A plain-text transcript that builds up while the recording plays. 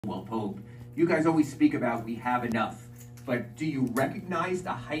Well, Pope, you guys always speak about we have enough, but do you recognize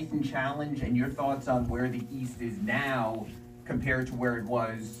the heightened challenge and your thoughts on where the East is now compared to where it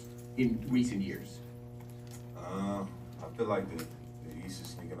was in recent years? I feel like the East is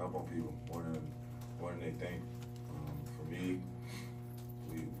sneaking up on people more than they think. For me,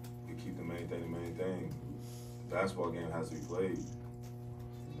 we keep the main thing the main thing. The basketball game has to be played.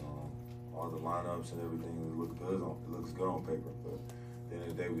 All the lineups and everything looks good on paper, but at the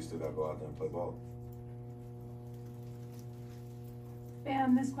end of the day, we still gotta go out there and play ball.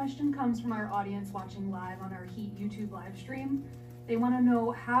 Bam, this question comes from our audience watching live on our Heat YouTube live stream. They want to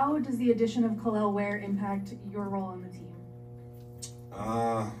know, how does the addition of Khalil Ware impact your role on the team?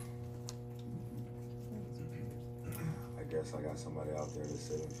 I guess I got somebody out there that's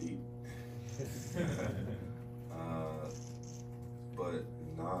 7 feet. But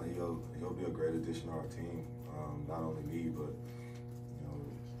nah, he'll be a great addition to our team. Not only me, but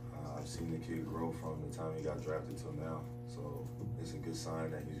I've seen the kid grow from the time he got drafted till now. So it's a good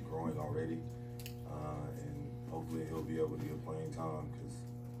sign that he's growing already, and hopefully he'll be able to get playing time because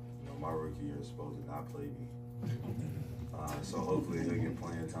my rookie year is supposed to not play me. So hopefully he'll get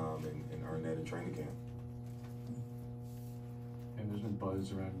playing time and earn that in training camp. And there's been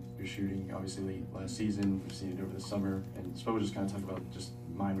buzz around your shooting, obviously late last season. We've seen it over the summer, and suppose just kind of talk about just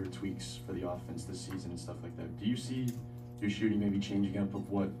minor tweaks for the offense this season and stuff like that. Do you see your shooting maybe changing up of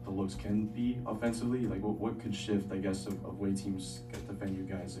what the looks can be offensively? Like what could shift, I guess, of way teams can defend you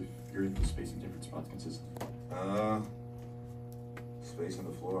guys if you're spacing different spots consistently? Spacing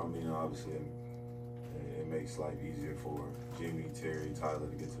the floor, obviously it makes life easier for Jimmy, Terry, Tyler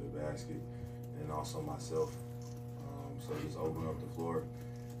to get to the basket, and also myself. So just open up the floor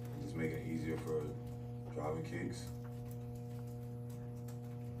and just making it easier for driving kicks.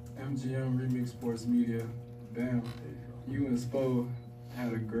 MGM Remix Sports Media, Bam. You and Spo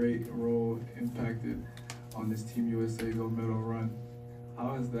had a great role impacted on this Team USA Gold Medal run.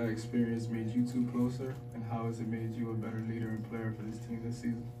 How has that experience made you two closer, and how has it made you a better leader and player for this team this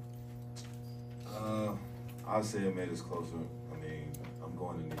season? I'd say it made us closer. I'm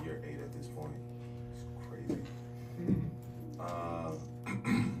going into year 8 at this point. It's crazy.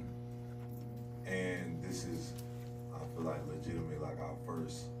 And this is, I feel like, legitimately like our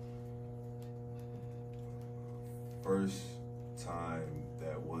first time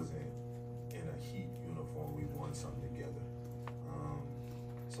that wasn't in a Heat uniform we won something together.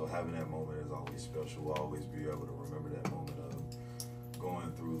 So having that moment is always special. We'll always be able to remember that moment of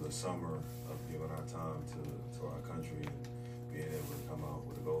going through the summer of giving our time to our country and being able to come out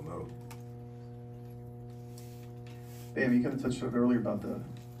with a gold medal. Bam, you kind of touched on it earlier about the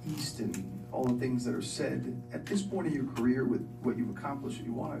East and all the things that are said. At this point in your career, with what you've accomplished and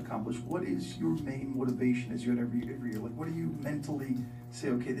you want to accomplish, what is your main motivation as you had every year? Like, what do you mentally say,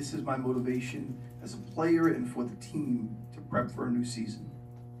 okay, this is my motivation as a player and for the team to prep for a new season?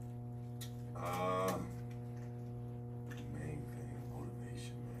 Main thing,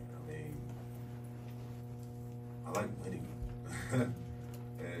 motivation, man. I like winning. And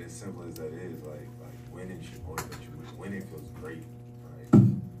as simple as that is, like winning should motivate you. Winning feels great, right?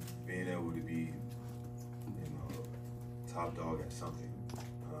 Being able to be, top dog at something,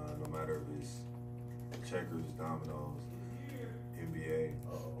 no matter if it's checkers, dominoes, NBA. I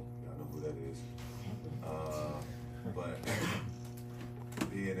know who that is. But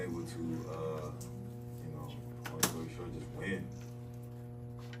being able to, long story short, just win.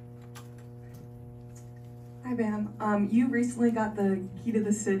 Hi, Bam. You recently got the key to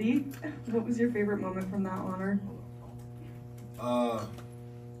the city. What was your favorite moment from that honor?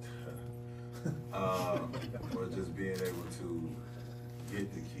 Or just being able to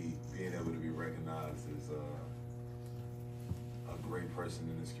get the key, being able to be recognized as a great person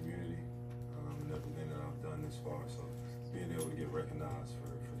in this community, and everything that I've done this far. So being able to get recognized for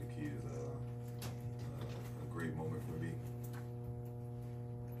the key is a great moment for me.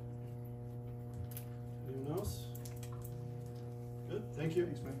 Anyone else? Good, thank you.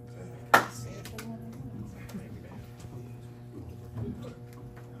 Thanks, man.